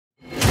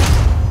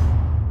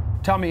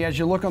Tell me, as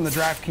you look on the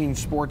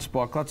DraftKings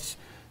Sportsbook, let's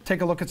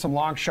take a look at some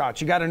long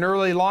shots. You got an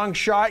early long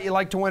shot you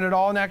like to win it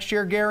all next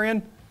year,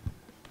 Garion?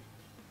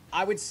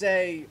 I would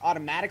say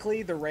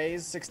automatically the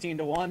Rays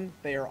 16-1.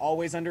 They are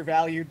always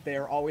undervalued. They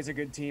are always a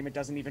good team. It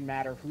doesn't even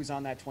matter who's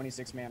on that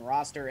 26-man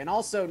roster. And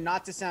also,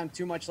 not to sound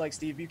too much like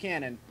Steve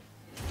Buchanan,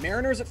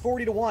 Mariners at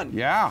 40-1.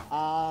 Yeah.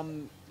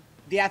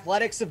 The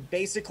Athletics have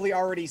basically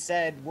already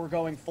said we're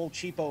going full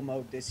cheapo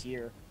mode this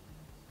year.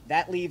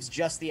 That leaves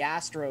just the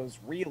Astros,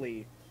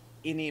 really,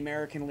 in the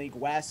American League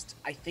West.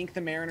 I think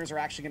the Mariners are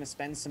actually going to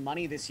spend some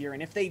money this year.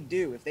 And if they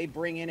do, if they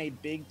bring in a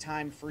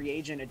big-time free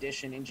agent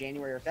addition in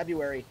January or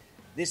February,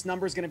 this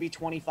number is going to be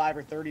 25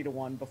 or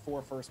 30-1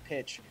 before first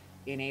pitch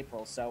in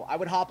April. So I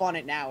would hop on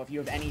it now if you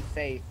have any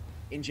faith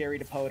in Jerry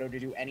Dipoto to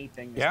do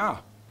anything this week.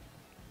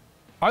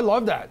 I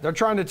love that. They're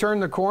trying to turn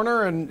the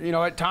corner, and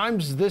at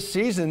times this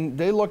season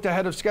they looked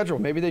ahead of schedule.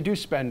 Maybe they do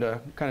spend to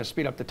kind of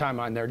speed up the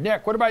timeline there.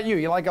 Nick, what about you?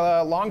 You like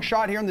a long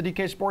shot here in the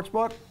DK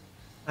Sportsbook?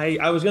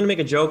 I was going to make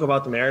a joke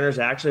about the Mariners,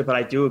 actually, but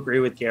I do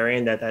agree with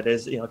Garion that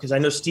is, because I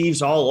know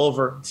Steve's all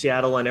over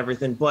Seattle and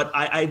everything. But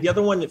the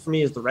other one for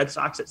me is the Red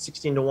Sox at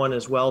 16-1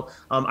 as well.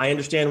 I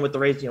understand with the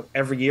Rays,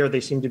 every year they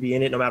seem to be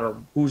in it no matter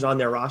who's on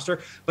their roster.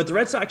 But the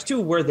Red Sox,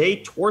 too, where they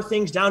tore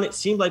things down, it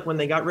seemed like when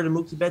they got rid of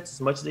Mookie Betts, as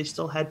much as they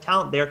still had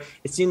talent there,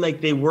 it seemed like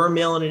they were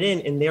mailing it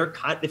in, and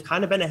they've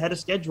kind of been ahead of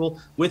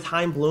schedule with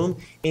Chaim Bloom.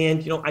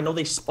 And, I know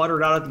they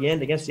sputtered out at the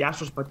end against the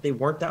Astros, but they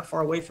weren't that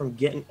far away from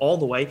getting all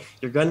the way.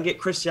 You're going to get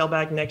Chris Sale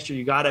back next year.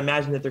 You got to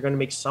imagine that they're going to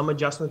make some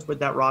adjustments with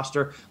that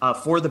roster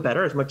for the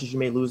better, as much as you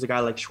may lose a guy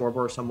like Schwarber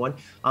or someone.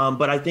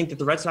 But I think that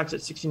the Red Sox at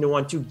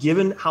 16-1 too,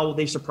 given how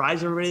they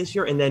surprised everybody this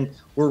year and then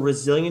were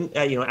resilient,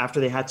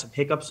 after they had some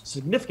hiccups,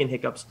 significant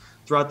hiccups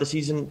throughout the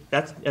season.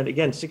 And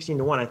again,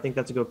 16-1, I think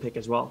that's a good pick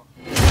as well.